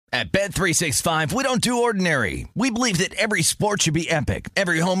At Bet365, we don't do ordinary. We believe that every sport should be epic.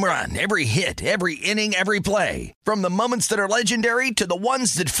 Every home run, every hit, every inning, every play. From the moments that are legendary to the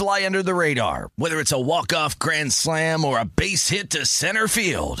ones that fly under the radar. Whether it's a walk-off grand slam or a base hit to center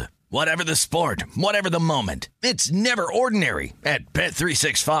field. Whatever the sport, whatever the moment. It's never ordinary at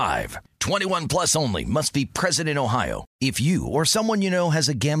Bet365. 21 plus only. Must be present in Ohio. If you or someone you know has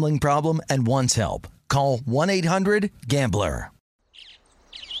a gambling problem and wants help, call 1-800-GAMBLER.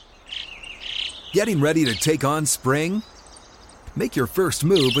 Getting ready to take on spring? Make your first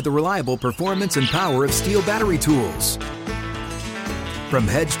move with the reliable performance and power of Steel battery tools. From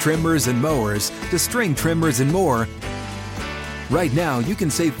hedge trimmers and mowers to string trimmers and more, right now you can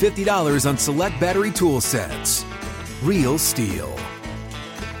save $50 on select battery tool sets. Real Steel.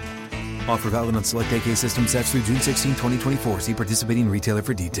 Offer valid on select AK system sets through June 16, 2024. See participating retailer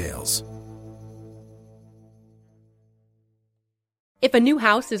for details. If a new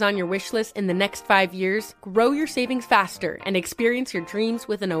house is on your wish list in the next 5 years, grow your savings faster and experience your dreams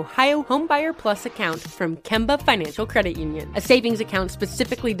with an Ohio Homebuyer Plus account from Kemba Financial Credit Union. A savings account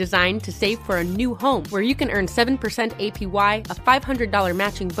specifically designed to save for a new home where you can earn 7% APY, a $500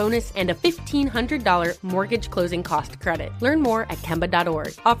 matching bonus, and a $1,500 mortgage closing cost credit. Learn more at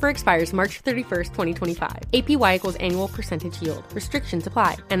Kemba.org. Offer expires March 31st, 2025. APY equals annual percentage yield. Restrictions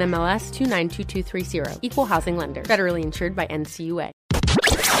apply. NMLS 292230. Equal housing lender. Federally insured by NCUA.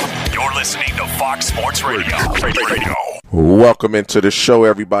 You're listening to Fox Sports Radio. Welcome into the show,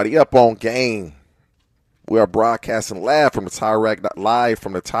 everybody. Up on game. We are broadcasting live from the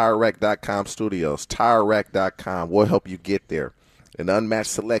TireRack.com studios. TireRack.com will help you get there. An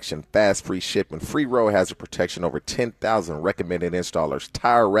unmatched selection, fast, free shipping, free road hazard protection, over 10,000 recommended installers.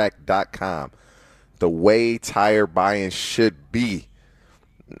 TireRack.com. The way tire buying should be.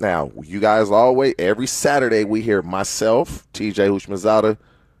 Now, you guys always, every Saturday, we hear myself, TJ Hushmanzada,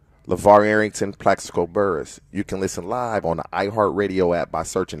 LeVar Arrington, Plaxico Burress. You can listen live on the iHeartRadio app by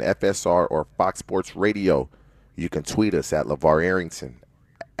searching FSR or Fox Sports Radio. You can tweet us at LeVar Arrington,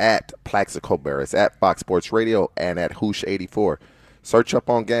 at Plaxico Burress, at Fox Sports Radio, and at Hoosh84. Search Up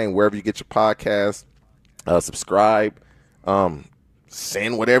on Game wherever you get your podcast. Subscribe.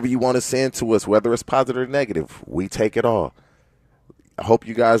 Send whatever you want to send to us, whether it's positive or negative. We take it all. I hope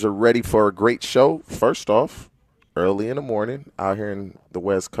you guys are ready for a great show. First off, early in the morning out here in the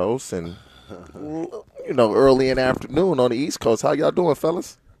West Coast and, early in the afternoon on the East Coast. How y'all doing,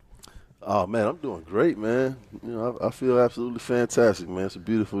 fellas? Oh, man, I'm doing great, man. I feel absolutely fantastic, man. It's a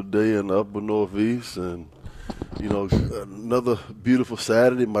beautiful day in the upper Northeast and, another beautiful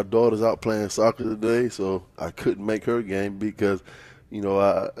Saturday. My daughter's out playing soccer today, so I couldn't make her game because –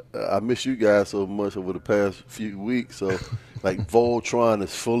 I miss you guys so much over the past few weeks. So, Voltron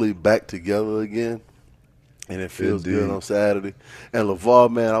is fully back together again, and it feels good on Saturday. And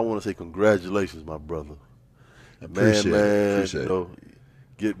LeVar, man, I want to say congratulations, my brother. Appreciate it.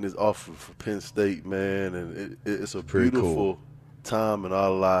 Getting this offer for Penn State, man, and it's a beautiful time in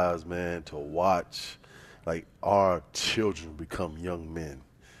our lives, man, to watch our children become young men,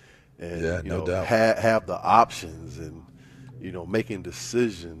 and no doubt. have the options and. Making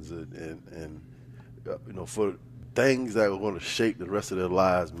decisions and for things that are going to shape the rest of their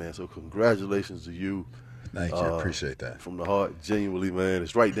lives, man. So congratulations to you. Thank you. Appreciate that. From the heart, genuinely, man.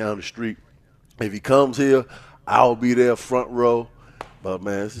 It's right down the street. If he comes here, I'll be there front row. But,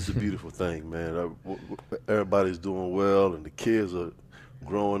 man, this is a beautiful thing, man. Everybody's doing well, and the kids are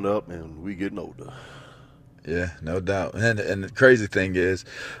growing up, and we getting older. Yeah, no doubt. And the crazy thing is,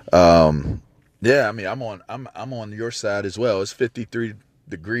 I'm on your side as well. It's 53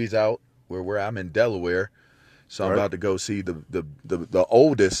 degrees out where I'm in Delaware, so I'm about to go see the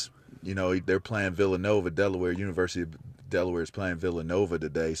oldest. They're playing Villanova. University of Delaware is playing Villanova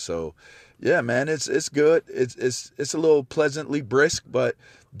today. So, yeah, man, it's good. It's a little pleasantly brisk, but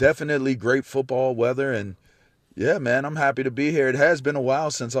definitely great football weather. And yeah, man, I'm happy to be here. It has been a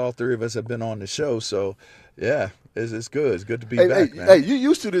while since all three of us have been on the show. So, yeah. It's good. It's good to be back, man. Hey, you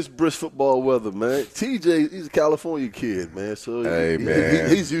used to this brisk football weather, man. TJ, he's a California kid, man. So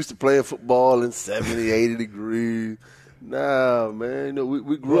he's used to playing football in 70, 80 degrees. Nah, man.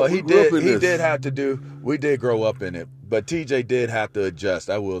 We grew up in this. We did grow up in it, but TJ did have to adjust.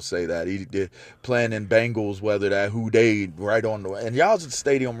 I will say that. He did playing in Bengals weather, that Houday right on the – and y'all's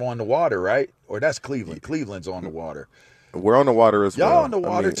stadium on the water, right? Or that's Cleveland. Cleveland's on the water. We're on the water as well. Y'all on the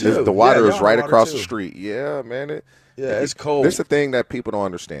water, too. The water is right across the street. Yeah, man. It's cold. This is the thing that people don't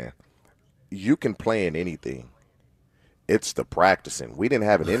understand. You can play in anything. It's the practicing. We didn't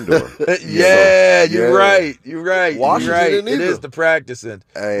have an indoor. You're right. Washington It is the practicing.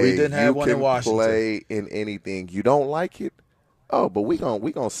 Hey, we didn't have one in Washington. You can play in anything. You don't like it? Oh, but we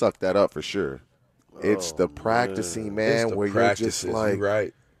gonna suck that up for sure. It's the practicing, man, It's the where practices, you're just like, you're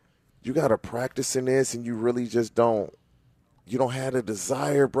right. you got to practice in this, and you really just don't. You don't have the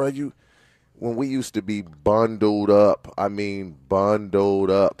desire, bro. When we used to be bundled up, bundled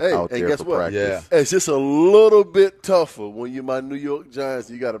up Hey, out and there guess for what? practice. Yeah. It's just a little bit tougher when you're my New York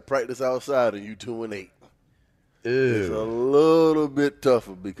Giants. You got to practice outside, and you 2-8. It's a little bit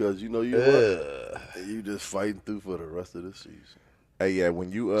tougher because you you just fighting through for the rest of the season. Hey, yeah,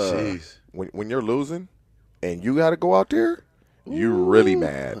 when you when you're losing, and you got to go out there, you really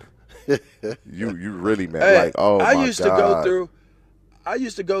mad. you really mad. Hey, like, oh my God. I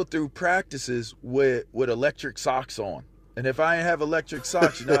used to go through practices with electric socks on, and if I ain't have electric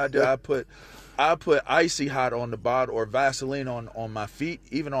socks, I put icy hot on the bottom or Vaseline on my feet,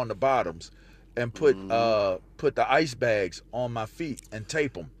 even on the bottoms, and put the ice bags on my feet and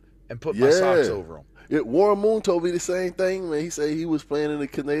tape them and put my socks over them. Warren Moon told me the same thing, man. He said he was playing in the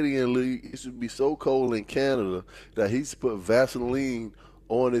Canadian League. It should be so cold in Canada that he's put Vaseline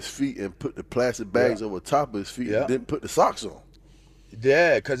on his feet and put the plastic bags over top of his feet and didn't put the socks on.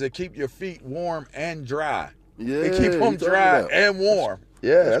 Yeah, because it keep your feet warm and dry. Yeah, it keep them dry and warm.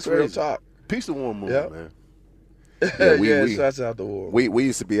 That's real talk. Peace to Warren Moon, man. Yeah, shouts out to Warren. We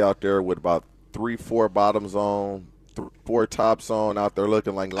used to be out there with about 3-4 bottoms on, 4 tops on, out there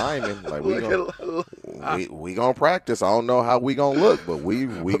looking like linemen. Like we gonna practice. I don't know how we gonna look, but we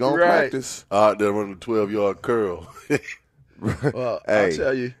gonna practice. Out there on the 12-yard curl. Well,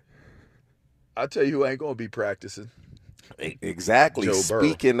 hey. I'll tell you who ain't gonna be practicing. Exactly. Joe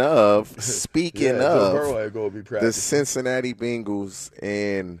Speaking of, Joe Burrow ain't gonna be practicing. The Cincinnati Bengals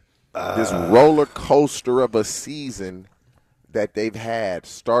and this roller coaster of a season that they've had.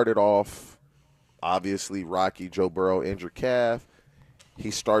 Started off, obviously, rocky. Joe Burrow injured calf.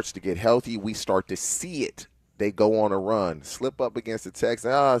 He starts to get healthy. We start to see it. They go on a run. Slip up against the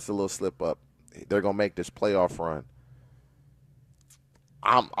Texans. It's a little slip up. They're going to make this playoff run.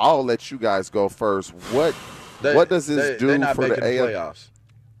 I'll let you guys go first. What does this do for the playoffs?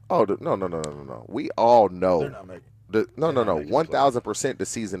 Oh, no. We all know. They're not making. No. 1,000% the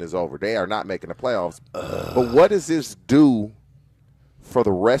season is over. They are not making the playoffs. But what does this do for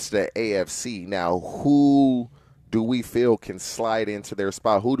the rest of the AFC? Now, who do we feel can slide into their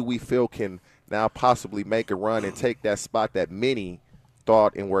spot? Who do we feel can now possibly make a run and take that spot that many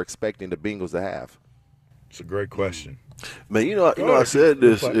thought and were expecting the Bengals to have? It's a great question. Man, I said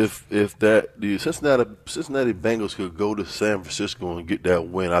this, if the Cincinnati Bengals could go to San Francisco and get that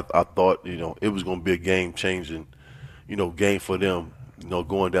win, I thought, it was going to be a game-changing, game for them,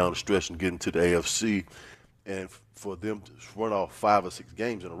 going down the stretch and getting to the AFC, and for them to run off 5 or 6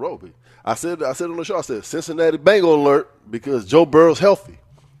 games in a row. But I said on the show, I said Cincinnati Bengal alert because Joe Burrow's healthy.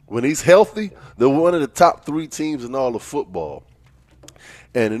 When he's healthy, they're one of the top 3 teams in all of football.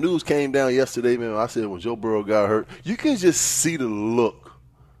 And the news came down yesterday, man. I said when Joe Burrow got hurt, you can just see the look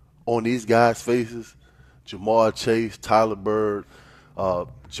on these guys' faces, Jamar Chase, Tyler Bird,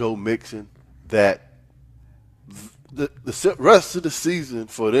 Joe Mixon, that the rest of the season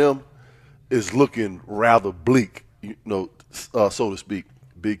for them is looking rather bleak, so to speak,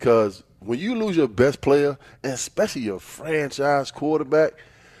 because when you lose your best player, and especially your franchise quarterback,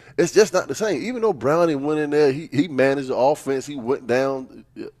 it's just not the same. Even though Brownie went in there, he managed the offense. He went down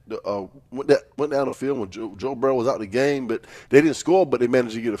the field when Joe Burrow was out of the game, but they didn't score, but they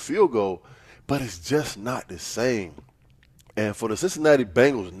managed to get a field goal. But it's just not the same. And for the Cincinnati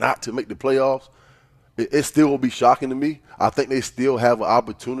Bengals not to make the playoffs, it still will be shocking to me. I think they still have an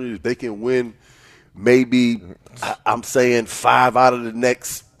opportunity. If they can win maybe, I'm saying 5 out of the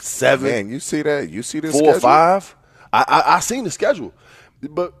next 7. Man, you see that? You see this 4 schedule? or 5? I seen the schedule.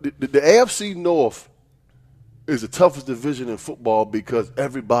 But the AFC North is the toughest division in football because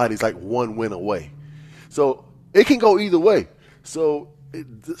everybody's like 1 win away. So it can go either way. So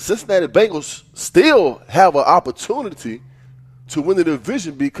the Cincinnati Bengals still have an opportunity to win the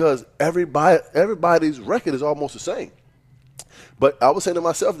division because everybody's record is almost the same. But I was saying to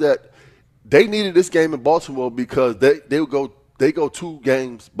myself that they needed this game in Baltimore because they go 2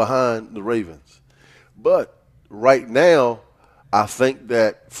 games behind the Ravens. But right now, I think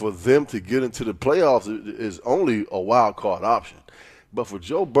that for them to get into the playoffs is only a wild card option. But for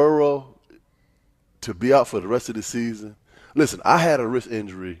Joe Burrow to be out for the rest of the season, listen, I had a wrist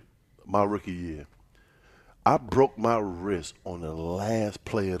injury my rookie year. I broke my wrist on the last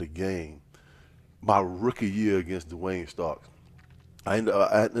play of the game my rookie year against Dwayne Starks. I'm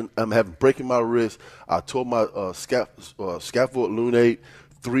breaking my wrist. I tore my scaphoid lunate,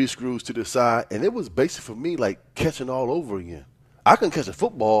 3 screws to the side, and it was basically for me like catching all over again. I couldn't catch a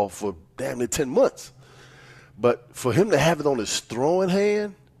football for damn near 10 months. But for him to have it on his throwing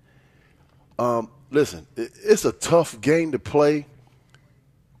hand, listen, it's a tough game to play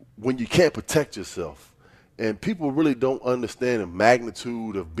when you can't protect yourself. And people really don't understand the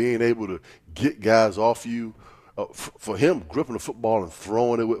magnitude of being able to get guys off you. For him, gripping the football and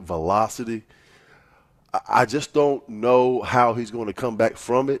throwing it with velocity, I just don't know how he's going to come back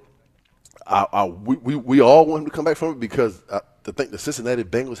from it. We all want him to come back from it because I think the Cincinnati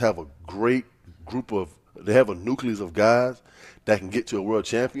Bengals have a great group they have a nucleus of guys that can get to a world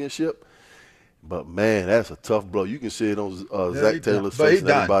championship. But, man, that's a tough blow. You can see it on Zach Taylor's face and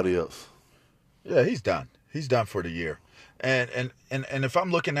everybody else. Yeah, he's done. He's done for the year. And if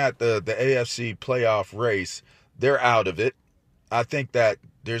I'm looking at the AFC playoff race, they're out of it. I think that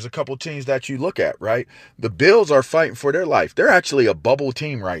there's a couple teams that you look at, right? The Bills are fighting for their life. They're actually a bubble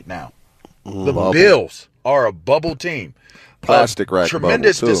team right now. The Bills are a bubble team. Plastic wrap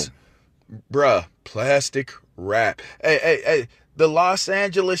tremendous bubble, too. Plastic wrap. Hey, the Los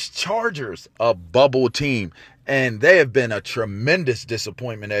Angeles Chargers, a bubble team. And they have been a tremendous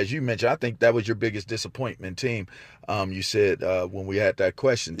disappointment, as you mentioned. I think that was your biggest disappointment team. You said when we had that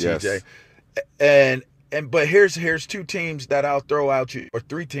question, TJ. Yes. But here's two teams that I'll throw at you, or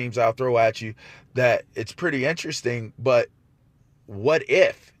three teams I'll throw at you that it's pretty interesting. But what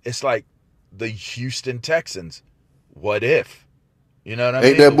if it's like the Houston Texans? What if? You know what I mean?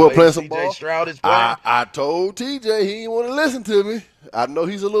 Ain't that boy playing some ball? CJ Stroud is playing. I told TJ he didn't want to listen to me. I know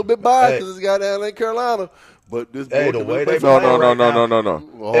he's a little bit biased because this guy down in Carolina. But this boy the way they no. If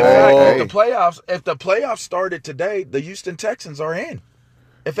the playoffs started today, the Houston Texans are in.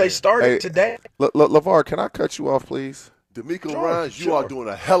 If they started today. LeVar, can I cut you off, please? DeMeco Ryans, you are doing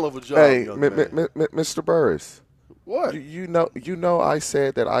a hell of a job, hey, young man. Mr. Burris. What? You know I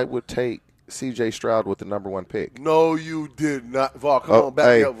said that I would take C.J. Stroud with the number 1 pick. No, you did not. Var, come on,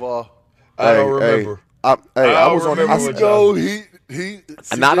 back me up, Var. I don't remember. I was on.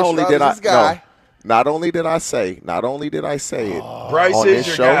 Not only did I. Not only did I say it. Bryce on is this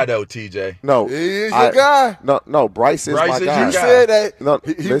your show. guy, though, TJ. No, he is your guy. No, Bryce is my guy. You said that. No,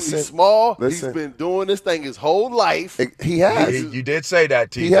 he's small. He's been doing this thing his whole life. He has. You did say that,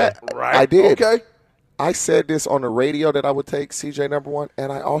 TJ. He had, right. I did. Okay. I said this on the radio that I would take CJ number 1,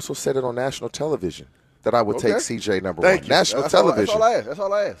 and I also said it on national television that I would take CJ number 1. National television. That's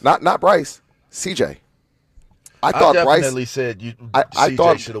all I asked. Not Bryce. CJ. I definitely said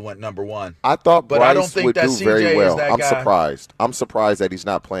CJ should have went number 1. I thought but Bryce I don't think would that do CJ very well. Is that I'm guy. surprised. I'm surprised that he's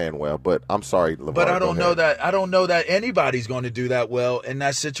not playing well. But I'm sorry, LeVar. But I don't know that anybody's going to do that well in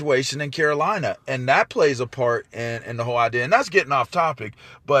that situation in Carolina, and that plays a part in the whole idea. And that's getting off topic.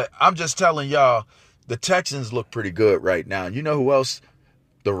 But I'm just telling y'all, the Texans look pretty good right now. You know who else?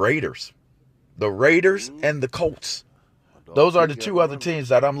 The Raiders. The Raiders and the Colts. Those are the two other teams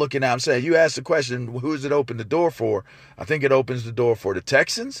that I'm looking at. I'm saying, you asked the question, who does it open the door for? I think it opens the door for the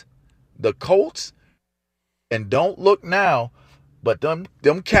Texans, the Colts, and don't look now, but them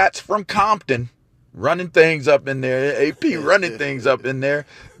cats from Compton running things up in there, AP running things up in there,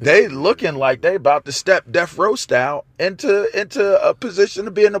 they looking like they about to step Death Row style into a position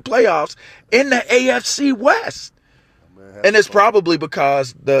to be in the playoffs in the AFC West. And it's probably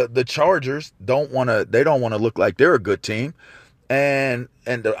because the Chargers don't want to look like they're a good team, and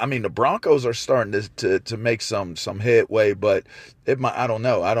the Broncos are starting to make some headway, but I don't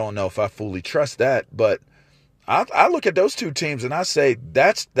know if I fully trust that. But I look at those two teams and I say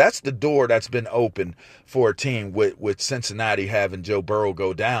that's the door that's been open for a team with Cincinnati having Joe Burrow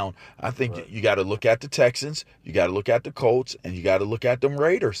go down. I think you got to look at the Texans, you got to look at the Colts, and you got to look at them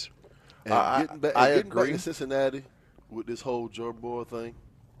Raiders. And I getting agree. back to Cincinnati with this whole Joe Burrow thing,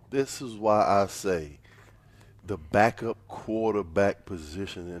 this is why I say the backup quarterback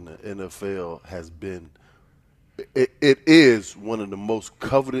position in the NFL has been it is one of the most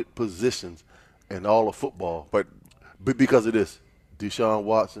coveted positions in all of football. But because of this, Deshaun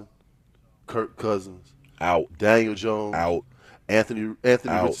Watson, Kirk Cousins, out. Daniel Jones, out. Anthony out.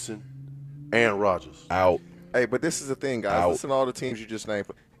 Richardson, Aaron Rodgers, out. Hey, but this is the thing, guys. Listen to all the teams you just named.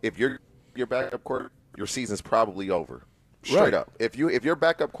 If you're your backup quarterback, your season's probably over. Straight up. If your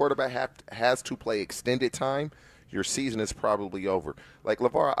backup quarterback has to play extended time, your season is probably over. Like,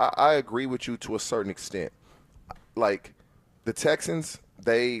 LeVar, I agree with you to a certain extent. Like, the Texans,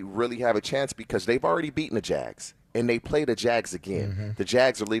 they really have a chance because they've already beaten the Jags, and they play the Jags again. Mm-hmm. The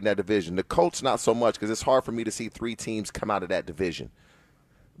Jags are leading that division. The Colts, not so much because it's hard for me to see 3 teams come out of that division.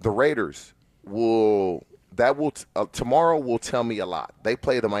 The Raiders tomorrow will tell me a lot. They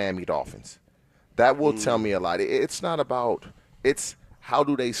play the Miami Dolphins. That will tell me a lot. It's not about – it's how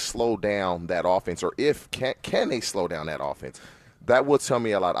do they slow down that offense, or can they slow down that offense. That will tell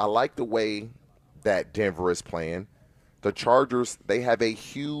me a lot. I like the way that Denver is playing. The Chargers, they have a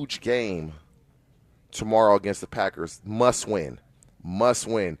huge game tomorrow against the Packers. Must win.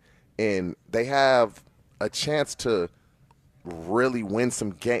 And they have a chance to really win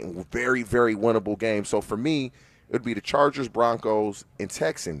some game, very, very winnable games. So for me, it would be the Chargers, Broncos, and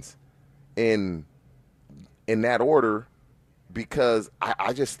Texans in that order, because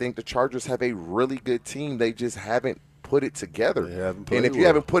I just think the Chargers have a really good team. They just haven't put it together. And if you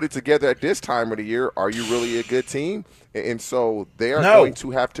haven't put it together at this time of the year, are you really a good team? And so they are going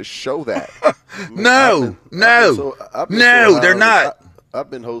to have to show that. No, they're not. I've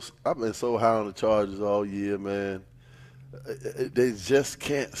been so high on the Chargers all year, man. They just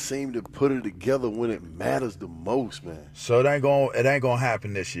can't seem to put it together when it matters the most, man. So it ain't gonna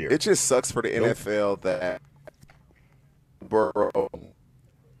happen this year. It just sucks for the NFL that Burrow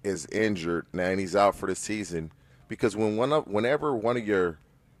is injured now and he's out for the season, because whenever one of your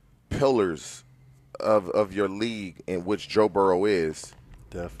pillars of your league, in which Joe Burrow is,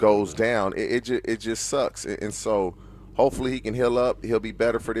 goes down, it just sucks. And so hopefully he can heal up. He'll be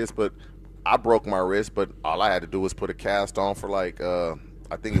better for this. But I broke my wrist, but all I had to do was put a cast on for I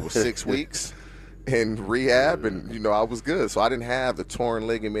think it was 6 weeks in rehab, and I was good. So I didn't have the torn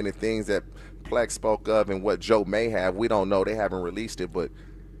ligament and things that Plex spoke of and what Joe may have. We don't know. They haven't released it, but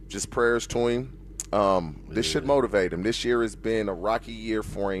just prayers to him. This should motivate him. This year has been a rocky year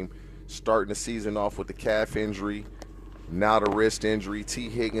for him, starting the season off with the calf injury, now the wrist injury, T.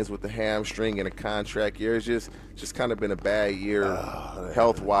 Higgins with the hamstring and a contract year. It's just kind of been a bad year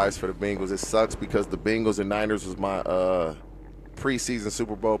health-wise for the Bengals. It sucks because the Bengals and Niners was my preseason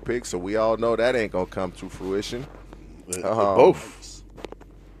Super Bowl pick, so we all know that ain't going to come to fruition. Both.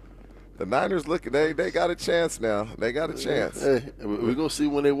 The Niners, they got a chance now. They got a chance. Hey, we're going to see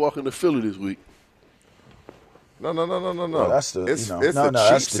when they walk into Philly this week. No. That's the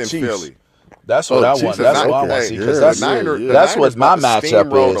Chiefs in Philly. That's what I want. That's what I want to see, because that's what my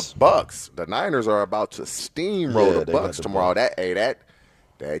matchup is. The Bucks. The Niners are about to steamroll the Bucks tomorrow.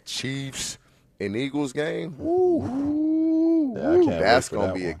 That Chiefs and Eagles game. That's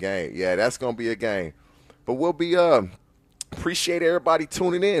gonna be a game. Yeah, that's gonna be a game. But we'll be appreciate everybody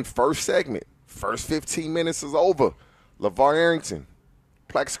tuning in. First segment, first 15 minutes is over. LeVar Arrington,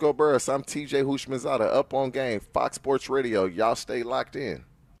 Plaxico Burress. I'm TJ Hushmanzada. Up on game. Fox Sports Radio. Y'all stay locked in.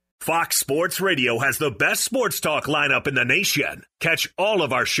 Fox Sports Radio has the best sports talk lineup in the nation. Catch all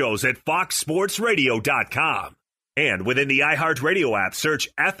of our shows at foxsportsradio.com. And within the iHeartRadio app, search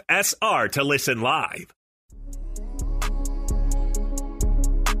FSR to listen live.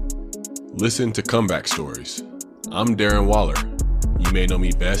 Listen to Comeback Stories. I'm Darren Waller. You may know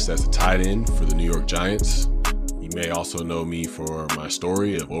me best as a tight end for the New York Giants. You may also know me for my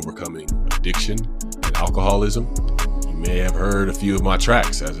story of overcoming addiction and alcoholism. You may have heard a few of my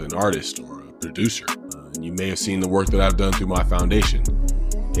tracks as an artist or a producer. And you may have seen the work that I've done through my foundation.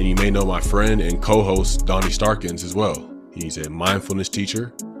 And you may know my friend and co-host, Donnie Starkins, as well. He's a mindfulness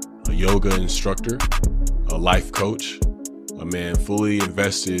teacher, a yoga instructor, a life coach, a man fully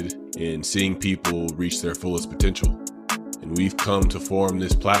invested in seeing people reach their fullest potential. And we've come to form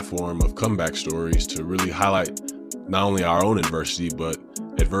this platform of comeback stories to really highlight not only our own adversity, but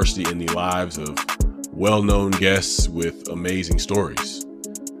adversity in the lives of well-known guests with amazing stories.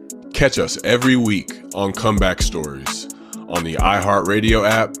 Catch us every week on Comeback Stories on the iHeartRadio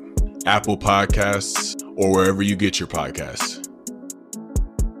app, Apple Podcasts, or wherever you get your podcasts.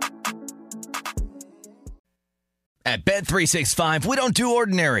 At Bet365, we don't do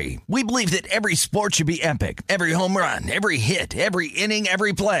ordinary. We believe that every sport should be epic. Every home run, every hit, every inning,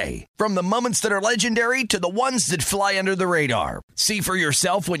 every play. From the moments that are legendary to the ones that fly under the radar. See for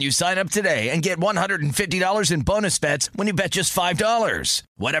yourself when you sign up today and get $150 in bonus bets when you bet just $5.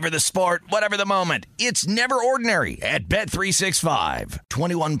 Whatever the sport, whatever the moment, it's never ordinary at Bet365.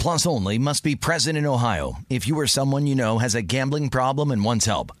 21 plus only. Must be present in Ohio. If you or someone you know has a gambling problem and wants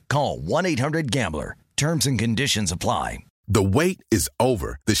help, call 1-800-GAMBLER. Terms and conditions apply. The wait is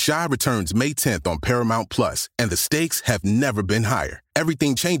over. The Chi returns May 10th on Paramount Plus, and the stakes have never been higher.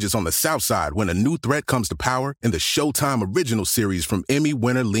 Everything changes on the South Side when a new threat comes to power in the Showtime original series from Emmy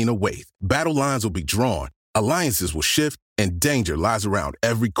winner Lena Waithe. Battle lines will be drawn, alliances will shift, and danger lies around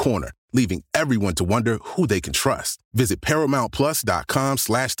every corner, leaving everyone to wonder who they can trust. Visit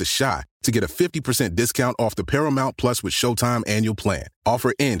ParamountPlus.com/The Chi to get a 50% discount off the Paramount Plus with Showtime annual plan.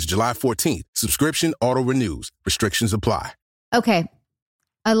 Offer ends July 14th. Subscription auto-renews. Restrictions apply. Okay.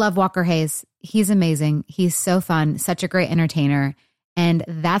 I love Walker Hayes. He's amazing. He's so fun, such a great entertainer. And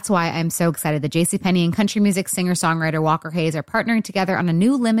that's why I'm so excited that JCPenney and country music singer-songwriter Walker Hayes are partnering together on a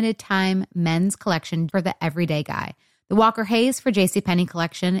new limited-time men's collection for the everyday guy. The Walker Hayes for JCPenney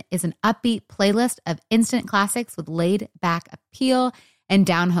collection is an upbeat playlist of instant classics with laid-back appeal and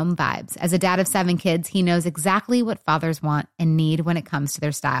down-home vibes. As a dad of 7 kids, he knows exactly what fathers want and need when it comes to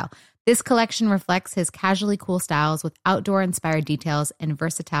their style. This collection reflects his casually cool styles with outdoor-inspired details and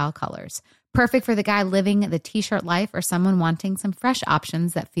versatile colors. Perfect for the guy living the t-shirt life or someone wanting some fresh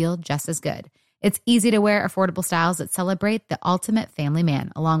options that feel just as good. It's easy-to-wear, affordable styles that celebrate the ultimate family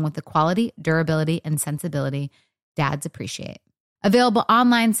man, along with the quality, durability, and sensibility dads appreciate. Available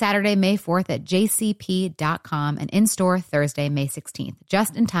online Saturday, May 4th at jcp.com and in-store Thursday, May 16th,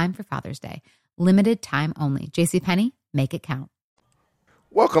 just in time for Father's Day. Limited time only. JCPenney, make it count.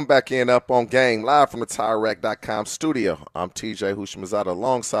 Welcome back in Up on Game, live from the TireRack.com studio. I'm TJ Hushmazada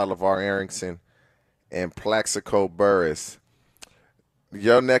alongside LeVar Arrington and Plaxico Burris.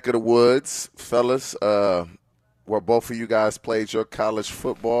 Your neck of the woods, fellas, where both of you guys played your college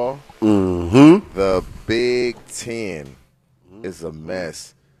football. Mm-hmm. The Big Ten is a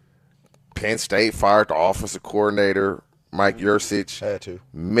mess. Penn State fired the offensive coordinator, Mike Yurcich. Had to.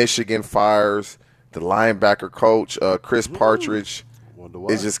 Michigan fires the linebacker coach, Chris Partridge.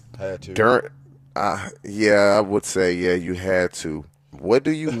 It's just had to. I would say, you had to. What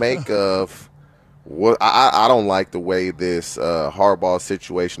do you make of what? I don't like the way this Harbaugh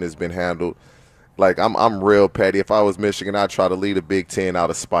situation has been handled. Like, I'm real petty. If I was Michigan, I'd try to lead the Big Ten out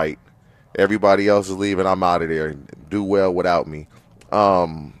of spite. Everybody else is leaving. I'm out of there. Do well without me.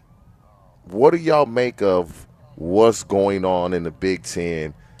 What do y'all make of what's going on in the Big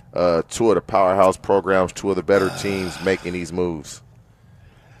Ten? 2 of the powerhouse programs, 2 of the better teams making these moves.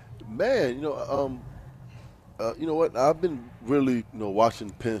 Man, you know what? I've been really, watching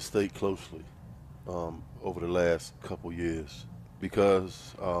Penn State closely over the last couple years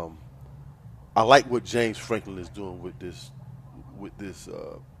because I like what James Franklin is doing with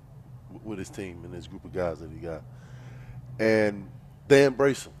his team and this group of guys that he got, and they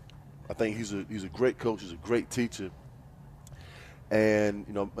embrace him. I think he's a great coach. He's a great teacher. And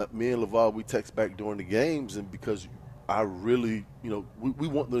me and LeVar, we text back during the games, and because I really, we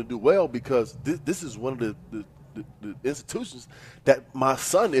want them to do well because this is one of the institutions that my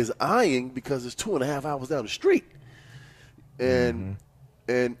son is eyeing because it's 2.5 hours down the street. And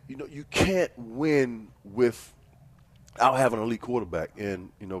you can't win without having an elite quarterback.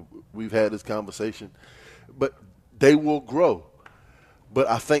 And we've had this conversation, but they will grow. But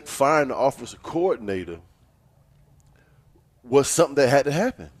I think firing the offensive coordinator was something that had to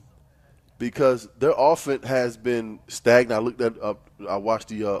happen because their offense has been stagnant. I watched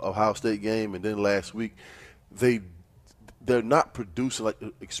the Ohio State game, and then last week they're not producing like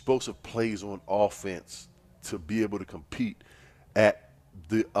explosive plays on offense to be able to compete at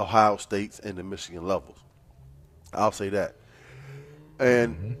the Ohio States and the Michigan levels. I'll say that.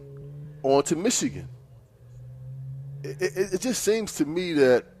 And on to Michigan. It just seems to me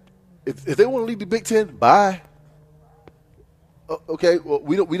that if they want to lead the Big Ten, bye. Okay, well,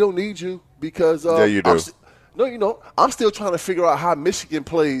 we don't need you because yeah, you do. I'm still trying to figure out how Michigan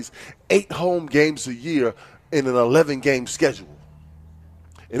plays 8 home games a year in an 11-game schedule,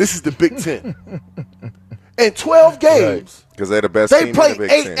 and this is the Big Ten. And 12 games because they're the best. They team play in the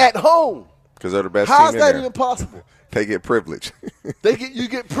Big 8 Ten. At home because they're the best. How's team that in there. even possible? They get privilege. You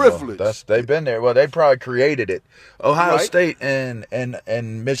get privilege. Well, they've been there. Well, they probably created it. Ohio Right. State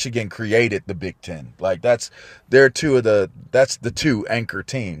and Michigan created the Big Ten. Like that's the 2 anchor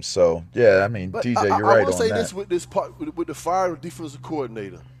teams. So yeah, I mean, But TJ, you're I right want on to say that. this with this part with the fire of defensive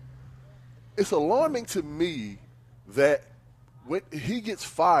coordinator. It's alarming to me that when he gets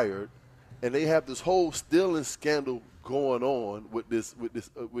fired, and they have this whole stealing scandal going on with this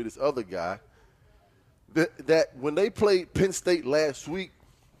other guy. That when they played Penn State last week,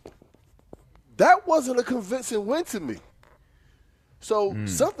 that wasn't a convincing win to me. So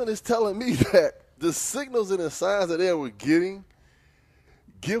something is telling me that the signals and the signs that they were getting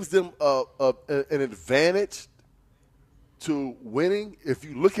gives them an advantage to winning. If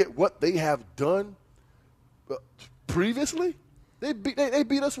you look at what they have done previously, they beat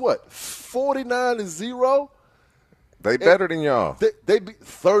us what 49-0. They better than y'all. They beat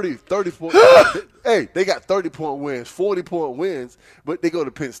 34. Hey, they got 30-point wins, 40-point wins, but they go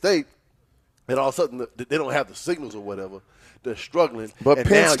to Penn State, and all of a sudden they don't have the signals or whatever. They're struggling. But and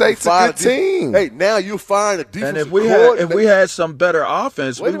Penn State's a good team. Hey, now you're firing a defensive And if we had some better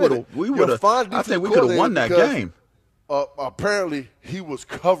offense, we would have. I think we could have won that game. Apparently, he was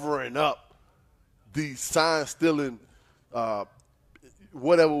covering up the sign stealing,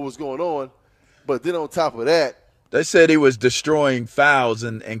 whatever was going on. But then on top of that, they said he was destroying files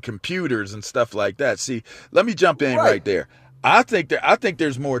and computers and stuff like that. See, let me jump in right there. I think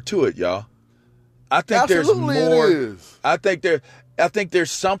there's more to it, y'all. I think Absolutely there's more. It is. I think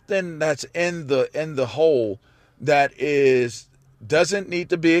there's something that's in the hole that doesn't need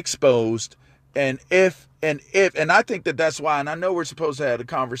to be exposed, and I think that's why. And I know we're supposed to have a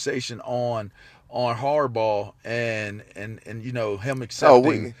conversation on Harbaugh and him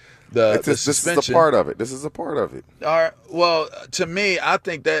accepting the suspension. This is a part of it. This is a part of it. All right. Well, to me, I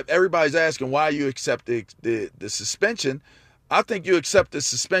think that everybody's asking why you accept the suspension. I think you accept the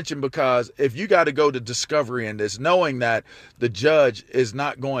suspension because if you got to go to discovery in this, knowing that the judge is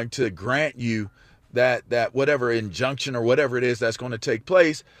not going to grant you that whatever injunction or whatever it is that's going to take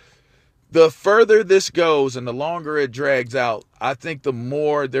place, the further this goes and the longer it drags out, I think the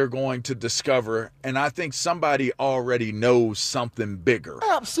more they're going to discover. And I think somebody already knows something bigger.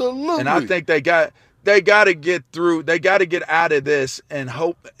 Absolutely. And I think they got to get through. They got to get out of this and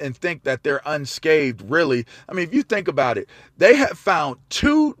hope and think that they're unscathed, really. I mean, if you think about it, they have found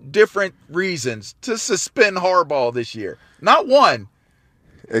 2 different reasons to suspend Harbaugh this year. Not one.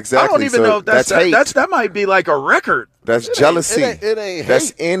 Exactly. I don't even know if that might be like a record. That's jealousy. It ain't That's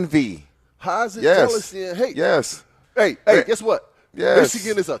hate. envy. How's it Yes. jealousy and hate? Yes. Hey, guess what? Yes.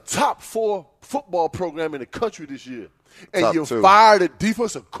 Michigan is a top 4 football program in the country this year. And Top you 2. fired a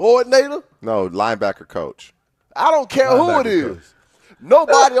defensive coordinator? No, linebacker coach. I don't care who it is. Coach.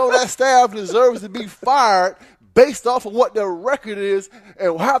 Nobody on that staff deserves to be fired based off of what their record is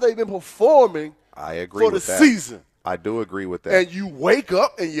and how they've been performing I agree for with the that. season. I do agree with that. And you wake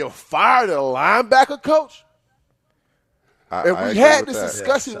up and you fired a linebacker coach? I And we agree had with this that.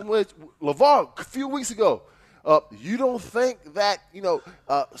 discussion with LeVar a few weeks ago. You don't think that,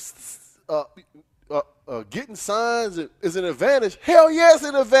 getting signs is an advantage? Hell yeah, it's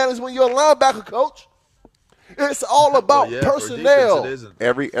an advantage when you're a linebacker coach. It's all about personnel.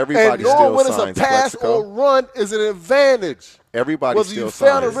 Everybody and knowing still when it's signs a pass Plexico. or run is an advantage. Everybody whether still you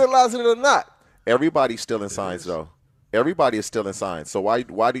fail to signs. realize it or not. Everybody's still in signs, though. Everybody is still in signs. So why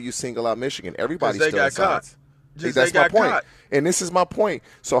do you single out Michigan? Everybody's they still got in caught. signs. Just That's they my got point. caught. And this is my point.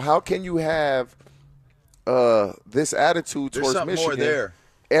 So how can you have this attitude There's towards something Michigan? more there.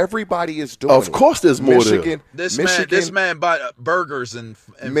 Everybody is doing Of it. course there's more Michigan, there. This man bought burgers and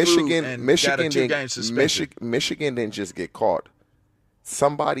Michigan, food and Michigan, got a 2-game suspension. Michigan didn't just get caught.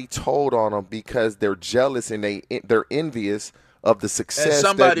 Somebody told on them because they're jealous and they're envious of the And success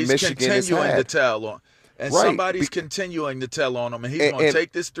somebody's that Michigan has continuing had. to tell on. And Right. somebody's continuing to tell on him, and he's going to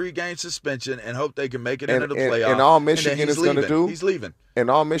take this 3-game suspension and hope they can make it into the playoffs. And all then Michigan he's is going to leaving. do, He's leaving. And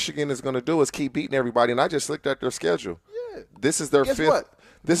all Michigan is going to do is keep beating everybody. And I just looked at their schedule. Yeah. This is their Guess fifth. what?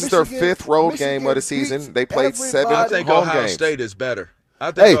 This is their Michigan- 5th road Michigan game of the beats season. They played 7 everybody. I think home Ohio games. State is better. I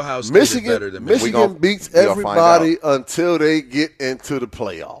think Ohio State is better than Michigan. Michigan beats we gonna find everybody until they get into the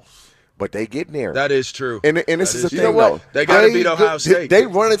playoffs. But they get there. That is true. And this That is the is thing, You know what? though. They gotta beat Ohio State. They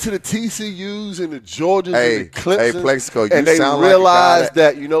run into the TCUs and the Georgias and the Clemsons. Plexico, you and they sound like a realize guy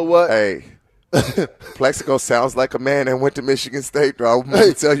that, you know what? Hey, Plexico sounds like a man that went to Michigan State, bro. I'm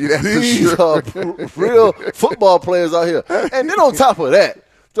going to tell you that for These sure. are real football players out here. And then on top of that,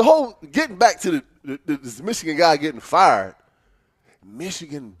 the whole getting back to this Michigan guy getting fired,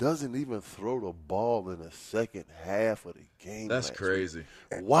 Michigan doesn't even throw the ball in the second half of the game. That's last crazy.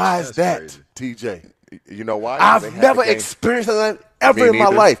 week. Why is That's that, TJ? You know why? I've They had never the game. experienced that ever Me in my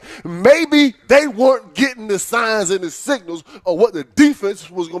neither. life. Maybe they weren't getting the signs and the signals of what the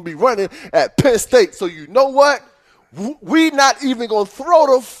defense was going to be running at Penn State. So you know what? We not even going to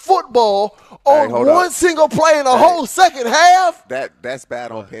throw the football on hold one up. single play in the whole second half. That's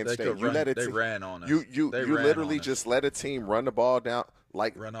bad on Penn They State. could You run- let it. they ran on us. You They you ran literally on us. just let a team run the ball down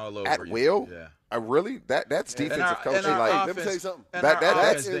like Run all over at you. will. Yeah. Really? That's defensive our- coaching. and our Like let me tell you something. and our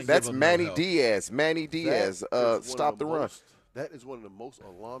offense didn't that's give them no Manny help. Diaz. Manny Diaz. That is one Stop of the run. most- That is one of the most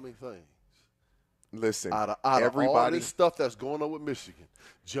alarming things. Listen, Out of all everybody, this stuff that's going on with Michigan,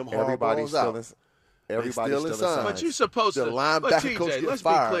 Jim everybody's Harbaugh's still out. in. Everybody's still still in inside. signs. But you supposed The to. linebacker but coach TJ, gets let's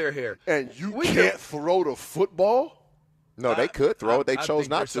fired, be clear here. and you We can't could- throw the football. No, they could throw it. They I chose think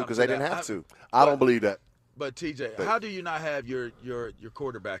not there's to because something they to didn't that. have to. I don't believe that. But TJ, how do you not have your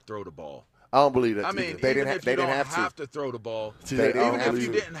quarterback throw the ball? I don't believe that. I mean, TJ. They even didn't if they you didn't don't have to. throw the ball, TJ, They I don't even if believe you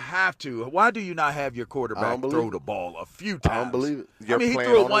it. didn't have to, why do you not have your quarterback believe throw it. the ball a few times? I don't believe it. You're I mean, he playing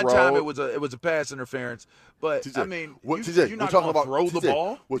threw it on the one time. road. It was a pass interference. But TJ, I mean, what, you're TJ, not we're talking going to about throw the TJ,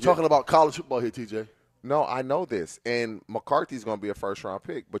 ball. We're talking about college football here, TJ. No, I know this. And McCarthy's going to be a first-round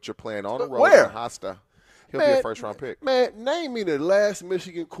pick, but you're playing on the road Where? in Hostile. He'll be a first-round pick. Man, name me the last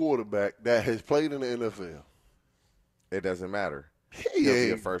Michigan quarterback that has played in the NFL. It doesn't matter. He He'll be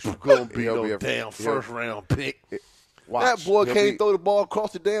a ain't first. gonna be he'll no be a- damn he'll- first-round pick. Watch. That boy He'll can't be- throw the ball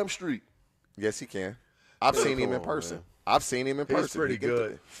across the damn street. Yes, he can. I've seen him in on, person. man. I've seen him in person. He's pretty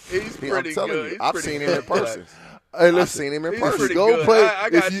good. He's pretty good. I've seen him in person. Hey, listen, I've seen him in person. Pretty go good. play. I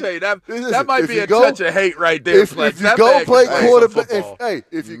gotta tell you that listen, might be a go, touch of hate right there. If you go play quarterback,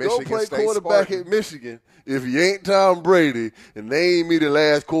 if you go play quarterback at Michigan, if you ain't Tom Brady, and they ain't me the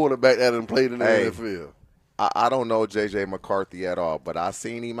last quarterback that done played in the NFL. I don't know J.J. McCarthy at all, but I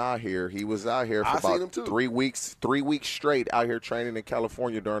seen him out here. He was out here for about 3 weeks straight out here training in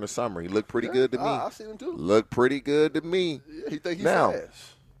California during the summer. He looked pretty good to me. I seen him too. Looked pretty good to me. Yeah, he think he's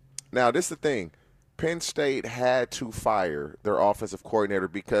fast. Now, this is the thing. Penn State had to fire their offensive coordinator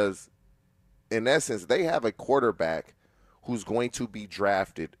because, in essence, they have a quarterback who's going to be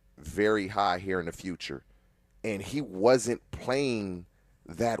drafted very high here in the future, and he wasn't playing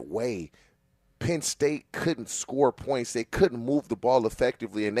that way. Penn State couldn't score points. They couldn't move the ball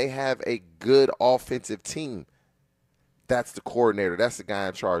effectively, and they have a good offensive team. That's the coordinator. That's the guy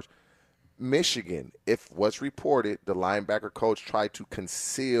in charge. Michigan, if what's reported, the linebacker coach tried to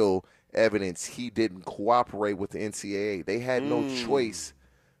conceal evidence he didn't cooperate with the NCAA. They had no choice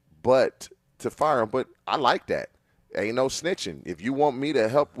but to fire him. But I like that. Ain't no snitching. If you want me to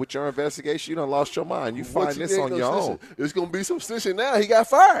help with your investigation, you done lost your mind. You find this on your own. There's going to be some snitching now. He got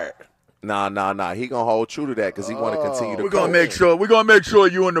fired. Nah. He gonna hold true to that because he want to continue to. We're gonna make sure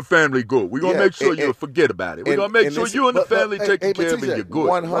you and the family good. We're gonna make sure you forget about it. We're gonna make sure you and the family taking care of it. You're good.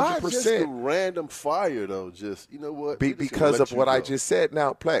 100%. Just a random fire though. Just what? Because of what I just said.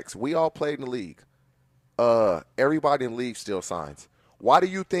 Now, Plex, we all played in the league. Everybody in the league still signs. Why do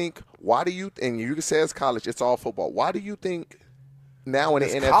you think? And you can say it's college. It's all football. Why do you think now in the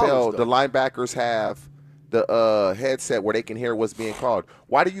NFL college, the linebackers have the headset where they can hear what's being called?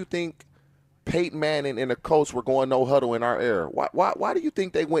 Why do you think Peyton Manning and the coach were going no huddle in our era? Why do you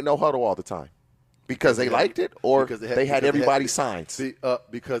think they went no huddle all the time? Because they liked it, or they had everybody signs?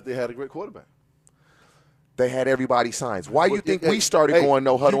 Because they had a great quarterback. They had everybody signs. Why do you think we started going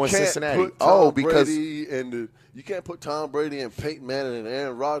no huddle in Cincinnati? Because you can't put Tom Brady and Peyton Manning and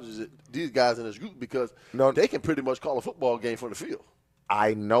Aaron Rodgers, these guys in this group, because they can pretty much call a football game from the field.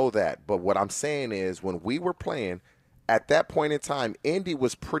 I know that, but what I'm saying is when we were playing, at that point in time, Indy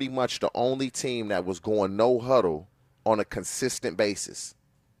was pretty much the only team that was going no huddle on a consistent basis.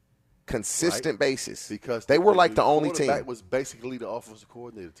 Basis. Because they were like the only team. That was basically the offensive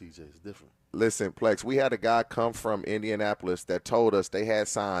coordinator, TJ. It's different. Listen, Plex, we had a guy come from Indianapolis that told us they had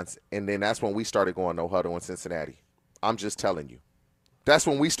signs, and then that's when we started going no huddle in Cincinnati. I'm just telling you. That's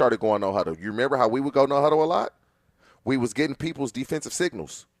when we started going no huddle. You remember how we would go no huddle a lot? We was getting people's defensive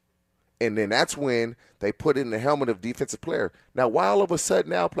signals. And then that's when they put in the helmet of defensive player. Now, why all of a sudden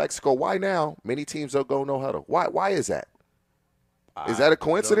now, Plexico, why now many teams don't go no huddle? Why is that? Is that a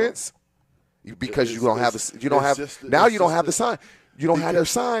coincidence? Because you don't have the sign. You don't have their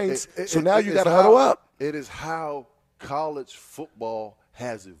signs, so now you got to huddle up. It is how college football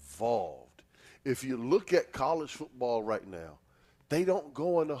has evolved. If you look at college football right now, they don't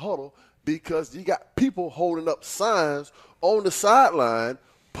go in the huddle because you got people holding up signs on the sideline,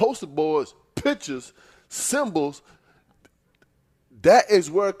 poster boards, pictures, symbols. That is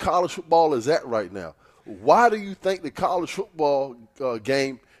where college football is at right now. Why do you think the college football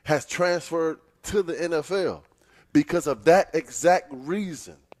game has transferred to the NFL? Because of that exact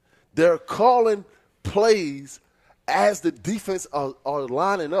reason. They're calling plays as the defense are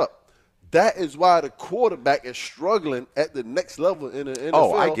lining up. That is why the quarterback is struggling at the next level in the NFL.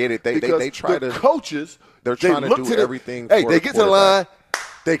 Oh, I get it. They try the to coaches. They're trying to do everything. Hey, they get to the line,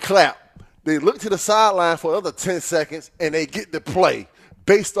 they clap. They look to the sideline for another 10 seconds, and they get the play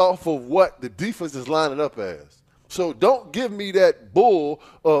based off of what the defense is lining up as. So don't give me that bull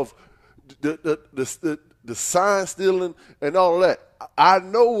of the sign stealing and all of that. I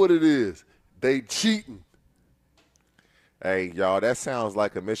know what it is. They cheating. Hey, y'all, that sounds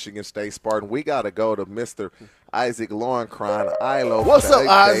like a Michigan State Spartan. We got to go to Mr. Isaac Lowenkron. ILO. What's up,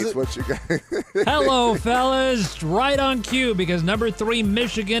 Isaac? What you got? Hello, fellas. Right on cue, because number 3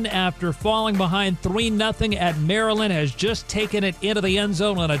 Michigan, after falling behind 3-0 at Maryland, has just taken it into the end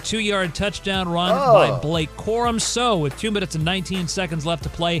zone on a 2-yard touchdown run by Blake Corum. So with 2 minutes and 19 seconds left to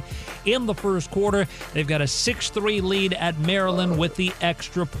play in the first quarter, they've got a 6-3 lead at Maryland with the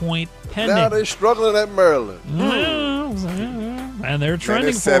extra point pending. Now they're struggling at Maryland. And they're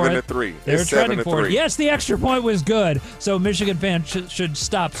trending for it. 7-3. They're trending for it. Yes, the extra point was good, so Michigan fans should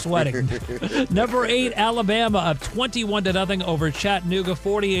stop sweating. Number 8, Alabama up 21-0 over Chattanooga.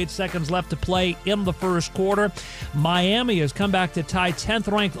 48 seconds left to play in the first quarter. Miami has come back to tie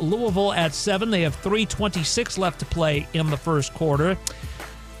 10th-ranked Louisville at 7. They have 3:26 left to play in the first quarter.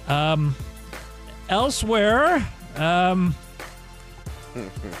 Elsewhere, oh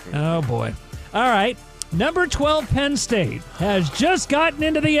boy. All right. Number 12 Penn State has just gotten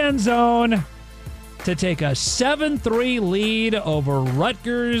into the end zone to take a 7-3 lead over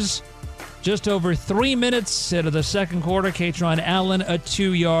Rutgers. Just over 3 minutes into the second quarter, Katron Allen, a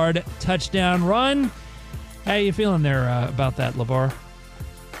 2-yard touchdown run. How you feeling there about that, LeVar?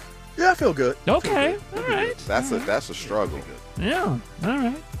 Yeah, I feel good. Okay, all right. That's a struggle. Yeah,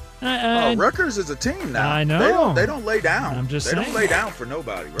 all right. Rutgers is a team now. I know. They don't lay down. I'm just saying. saying. Don't lay down for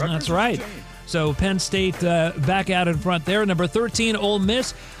nobody. Rutgers That's is a right. team. So Penn State back out in front there. Number 13, Ole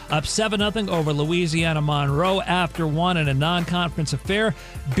Miss, up 7-0 over Louisiana Monroe after one in a non-conference affair.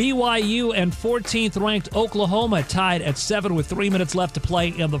 BYU and 14th-ranked Oklahoma tied at 7 with 3 minutes left to play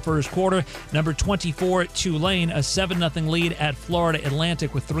in the first quarter. Number 24, Tulane, a 7-0 lead at Florida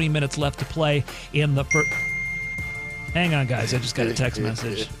Atlantic with 3 minutes left to play in the first. Hang on, guys. I just got a text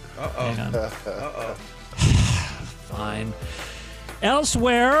message. Hang on. Fine.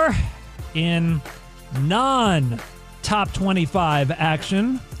 Elsewhere, in non-top 25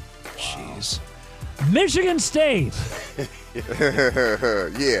 action, Michigan State.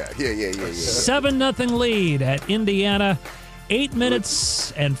 Yeah. 7-0 lead at Indiana. 8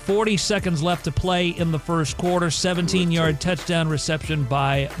 minutes and 40 seconds left to play in the first quarter. 17-yard touchdown reception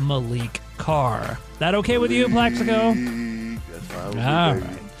by Malik Carr. That okay with you, Plaxico? That's fine with me, All baby.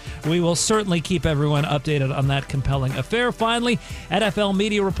 right. We will certainly keep everyone updated on that compelling affair. Finally, NFL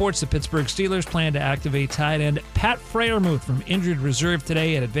media reports the Pittsburgh Steelers plan to activate tight end Pat Freiermuth from injured reserve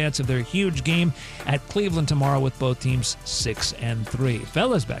today in advance of their huge game at Cleveland tomorrow with both teams 6-3.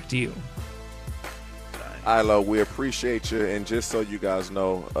 Fellas, back to you. Ilo, we appreciate you. And just so you guys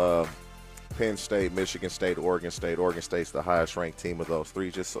know, Penn State, Michigan State, Oregon State's the highest ranked team of those three.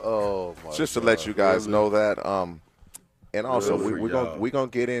 Just to let you guys know that. And also, we're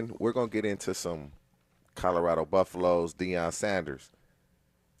gonna get into some Colorado Buffaloes, Deion Sanders.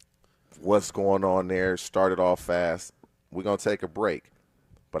 What's going on there? Started off fast. We're gonna take a break,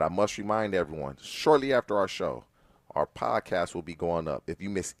 but I must remind everyone: shortly after our show, our podcast will be going up. If you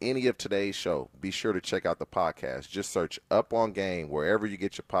miss any of today's show, be sure to check out the podcast. Just search Up on Game wherever you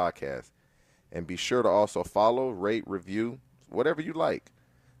get your podcast, and be sure to also follow, rate, review, whatever you like.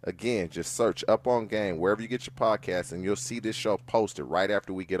 Again, just search Up on Game wherever you get your podcast, and you'll see this show posted right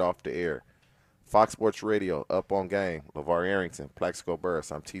after we get off the air. Fox Sports Radio, Up on Game, LeVar Arrington, Plaxico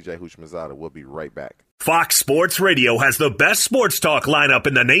Burress. I'm TJ Houshmandzadeh. We'll be right back. Fox Sports Radio has the best sports talk lineup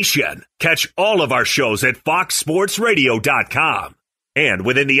in the nation. Catch all of our shows at foxsportsradio.com. And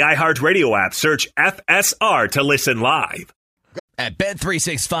within the iHeartRadio app, search FSR to listen live. At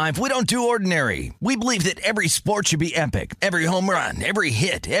Bet365, we don't do ordinary. We believe that every sport should be epic. Every home run, every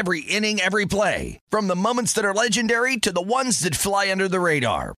hit, every inning, every play. From the moments that are legendary to the ones that fly under the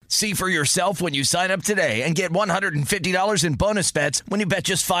radar. See for yourself when you sign up today and get $150 in bonus bets when you bet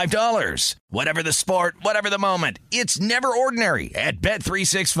just $5. Whatever the sport, whatever the moment, it's never ordinary at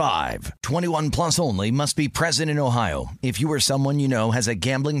Bet365. 21 plus only. Must be present in Ohio. If you or someone you know has a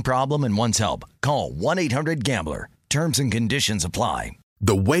gambling problem and wants help, call 1-800-GAMBLER. Terms and conditions apply.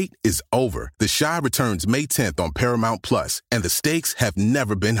 The wait is over. The Chi returns May 10th on Paramount Plus, and the stakes have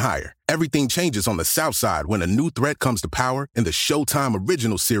never been higher. Everything changes on the South Side when a new threat comes to power in the Showtime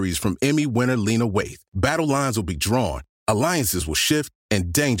original series from Emmy winner Lena Waithe. Battle lines will be drawn, alliances will shift,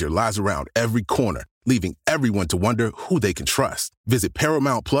 and danger lies around every corner, leaving everyone to wonder who they can trust. Visit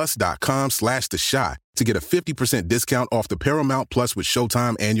ParamountPlus.com/The Chi to get a 50% discount off the Paramount Plus with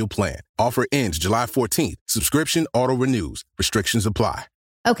Showtime annual plan. Offer ends July 14th. Subscription auto-renews. Restrictions apply.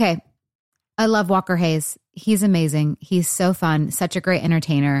 Okay. I love Walker Hayes. He's amazing. He's so fun, such a great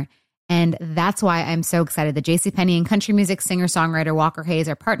entertainer. And that's why I'm so excited that JCPenney and country music singer-songwriter Walker Hayes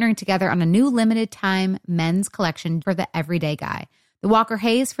are partnering together on a new limited-time men's collection for the everyday guy. The Walker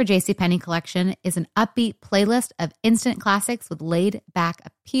Hayes for JCPenney collection is an upbeat playlist of instant classics with laid-back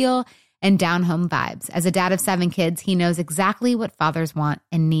appeal and down-home vibes. As a dad of 7 kids, he knows exactly what fathers want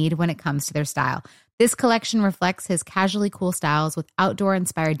and need when it comes to their style. This collection reflects his casually cool styles with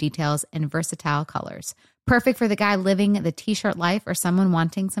outdoor-inspired details and versatile colors. Perfect for the guy living the t-shirt life or someone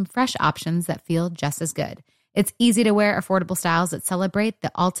wanting some fresh options that feel just as good. It's easy to wear, affordable styles that celebrate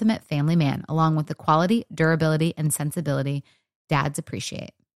the ultimate family man, along with the quality, durability, and sensibility dads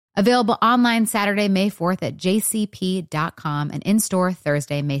appreciate. Available online Saturday, May 4th at jcp.com and in-store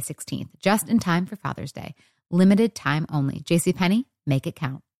Thursday, May 16th, just in time for Father's Day. Limited time only. JCPenney, make it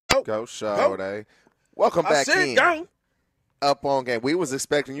count. Go, Sade. Welcome back in. Go. Up on Game. We was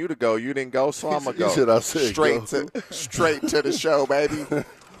expecting you to go. You didn't go, so I'm going to go. You said I said straight to the show, baby.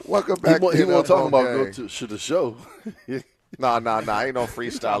 Welcome back. He wasn't talking about Game. go to the show. Nah. Ain't no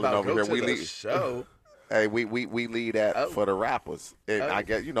freestyling over here. We leave. Show. Hey, we lead that for the rappers. And I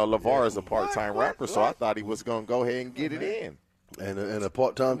guess, LeVar is a part-time rapper, so I thought he was going to go ahead and get it in. And a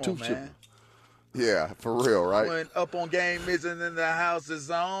part-time tooth chipper. Yeah, for real, right? When Up on Game isn't in the house is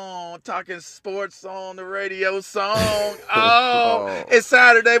on, talking sports on the radio song. It's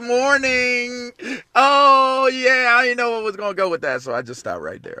Saturday morning. Oh, yeah, I didn't know I was going to go with that, so I just stopped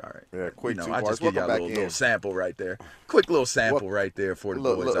right there. All right. Yeah, quick two I bars. just give y'all a little sample right there. Quick little sample right there for the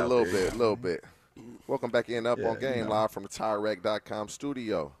boys out there. A little bit. Welcome back in Up on Game, live from the TireRack.com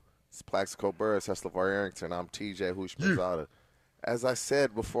studio. It's Plaxico Burris, that's LeVar Arrington. I'm TJ Hushmanzada. As I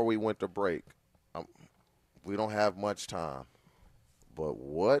said before we went to break, we don't have much time, but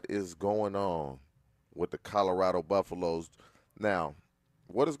what is going on with the Colorado Buffaloes? Now,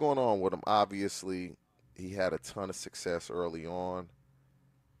 what is going on with him? Obviously, he had a ton of success early on,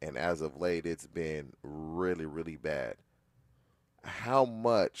 and as of late, it's been really, really bad. How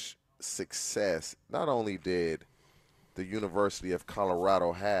much success not only did the University of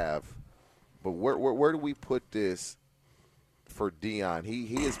Colorado have, but where do we put this for Deion?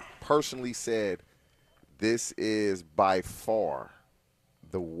 He has personally said this is by far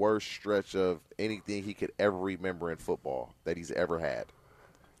the worst stretch of anything he could ever remember in football that he's ever had.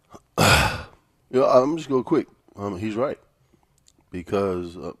 I'm just going quick. He's right.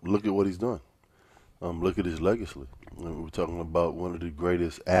 Because look at what he's done. Look at his legacy. We're talking about one of the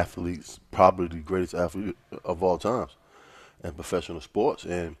greatest athletes, probably the greatest athlete of all times in professional sports.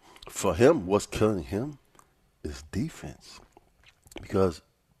 And for him, what's killing him is defense. Because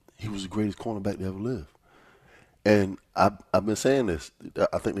he was the greatest cornerback to ever live. And I've been saying this.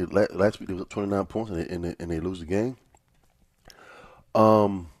 I think last week they was up 29 points and they lose the game.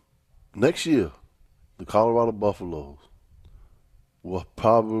 Next year, the Colorado Buffaloes will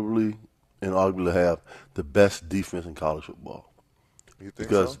probably and arguably have the best defense in college football. You think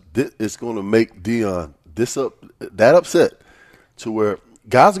because so? It's going to make Deion that upset to where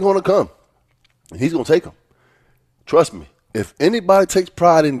guys are going to come and he's going to take them. Trust me, if anybody takes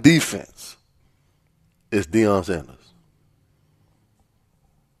pride in defense, it's Deion Sanders.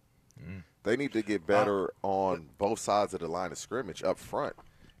 They need to get better on both sides of the line of scrimmage up front.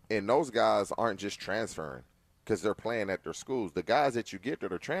 And those guys aren't just transferring because they're playing at their schools. The guys that you get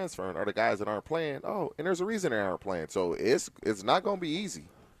that are transferring are the guys that aren't playing. Oh, and there's a reason they aren't playing. So it's not going to be easy.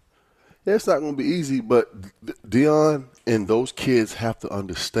 Yeah, it's not going to be easy, but Deion and those kids have to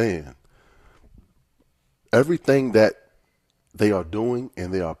understand everything that they are doing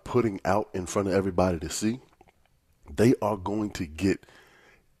and they are putting out in front of everybody to see. They are going to get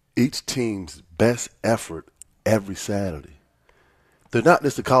each team's best effort every Saturday. They're not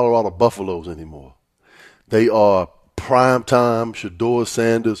just the Colorado Buffaloes anymore. They are primetime Shedeur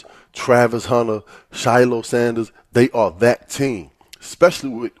Sanders, Travis Hunter, Shiloh Sanders. They are that team, especially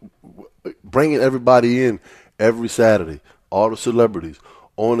with bringing everybody in every Saturday, all the celebrities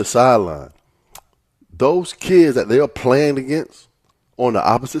on the sideline. Those kids that they are playing against on the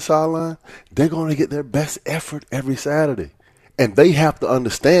opposite sideline, they're going to get their best effort every Saturday. And they have to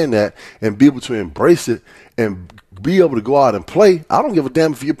understand that and be able to embrace it and be able to go out and play. I don't give a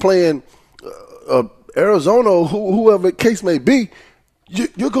damn if you're playing Arizona or whoever the case may be.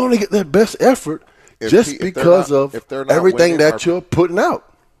 You're going to get their best effort because of everything that you're putting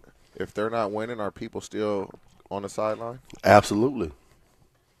out. If they're not winning, are people still on the sideline? Absolutely.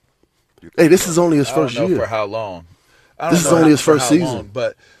 Hey, this is only his first year. I don't know for how long. This is only his first season.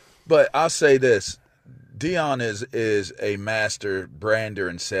 Long, but I'll say this. Deion is a master brander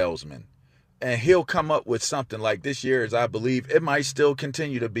and salesman. And he'll come up with something like this year, as I believe. It might still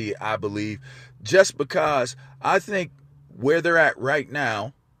continue to be, I believe, just because I think where they're at right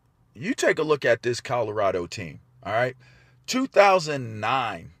now, you take a look at this Colorado team, all right?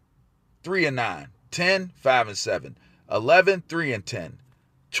 2009, 3-9, 10, 5-7, 11, 3-10,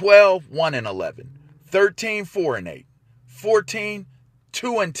 12, 1-11, 13, 4-8, 14,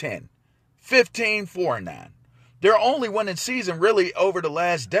 2-10, 15, 4-9. Their only winning season really over the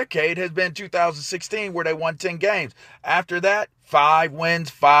last decade has been 2016 where they won 10 games. After that, 5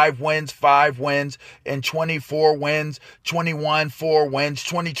 wins, 5 wins, 5 wins, and 24 wins, 21, 4 wins,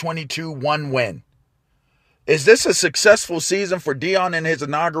 2022, 1 win. Is this a successful season for Deion in his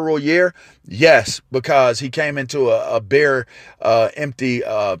inaugural year? Yes, because he came into a bare empty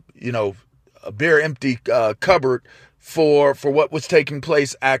cupboard for what was taking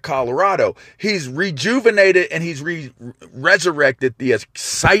place at Colorado. He's rejuvenated and he's resurrected the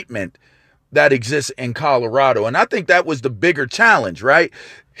excitement that exists in Colorado. And I think that was the bigger challenge, right?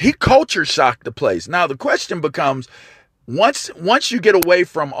 He culture shocked the place. Now the question becomes, once you get away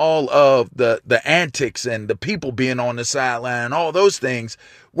from all of the antics and the people being on the sideline and all those things,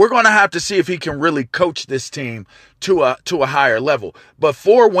 we're going to have to see if he can really coach this team to a higher level. But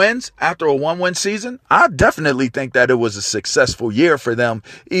 4 wins after a 1-win season, I definitely think that it was a successful year for them,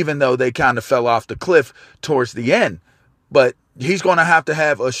 even though they kind of fell off the cliff towards the end. But he's going to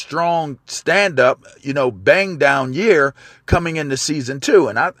have a strong stand-up, bang down year coming into season 2.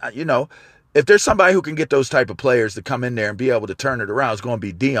 And if there's somebody who can get those type of players to come in there and be able to turn it around, it's going to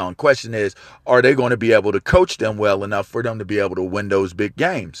be Dion. Question is, are they going to be able to coach them well enough for them to be able to win those big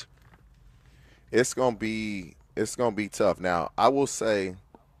games? It's going to be tough. Now, I will say,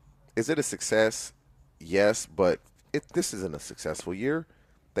 is it a success? Yes, but this isn't a successful year.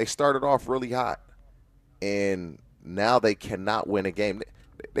 They started off really hot, and now they cannot win a game.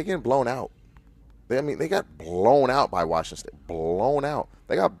 They're getting blown out. They got blown out by Washington State. Blown out.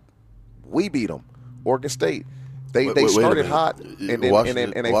 We beat them. Oregon State. They started hot and they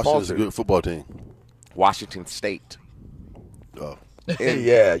Washington's faltered. a good football team. Washington State. Oh.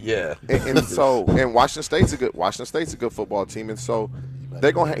 Yeah. And Washington State's a good football team, and so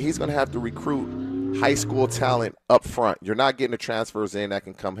he's gonna have to recruit high school talent up front. You're not getting the transfers in that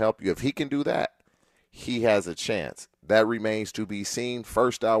can come help you. If he can do that, he has a chance. That remains to be seen.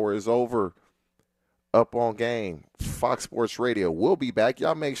 First hour is over. Up on Game, Fox Sports Radio. We'll be back.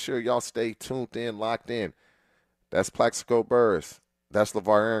 Y'all make sure y'all stay tuned in, locked in. That's Plaxico Burris. That's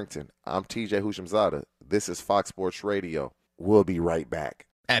LeVar Arrington. I'm TJ Houshimzada. This is Fox Sports Radio. We'll be right back.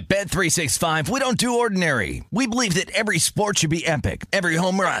 At Bet365, we don't do ordinary. We believe that every sport should be epic. Every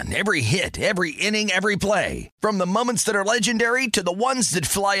home run, every hit, every inning, every play. From the moments that are legendary to the ones that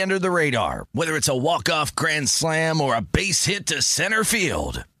fly under the radar. Whether it's a walk-off grand slam or a base hit to center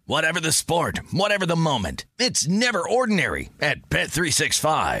field. Whatever the sport, whatever the moment, it's never ordinary at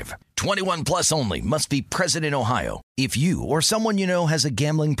Bet365. 21 plus only. Must be present in Ohio. If you or someone you know has a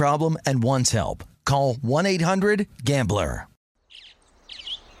gambling problem and wants help, call 1-800-GAMBLER.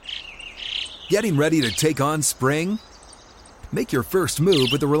 Getting ready to take on spring? Make your first move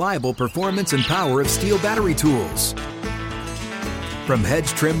with the reliable performance and power of Steel battery tools. From hedge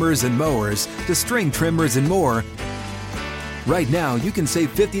trimmers and mowers to string trimmers and more, right now, you can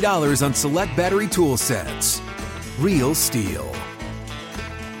save $50 on select battery tool sets. Real Steel.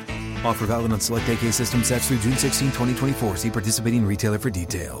 Offer valid on select AK system sets through June 16, 2024. See participating retailer for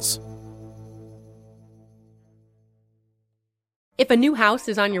details. If a new house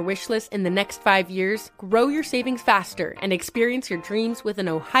is on your wish list in the next 5 years, grow your savings faster and experience your dreams with an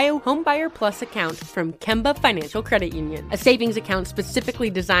Ohio Homebuyer Plus account from Kemba Financial Credit Union. A savings account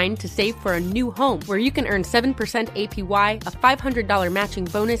specifically designed to save for a new home where you can earn 7% APY, a $500 matching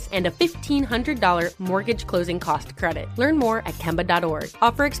bonus, and a $1,500 mortgage closing cost credit. Learn more at Kemba.org.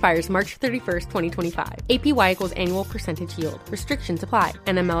 Offer expires March 31st, 2025. APY equals annual percentage yield. Restrictions apply.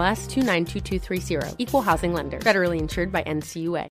 NMLS 292230. Equal housing lender. Federally insured by NCUA.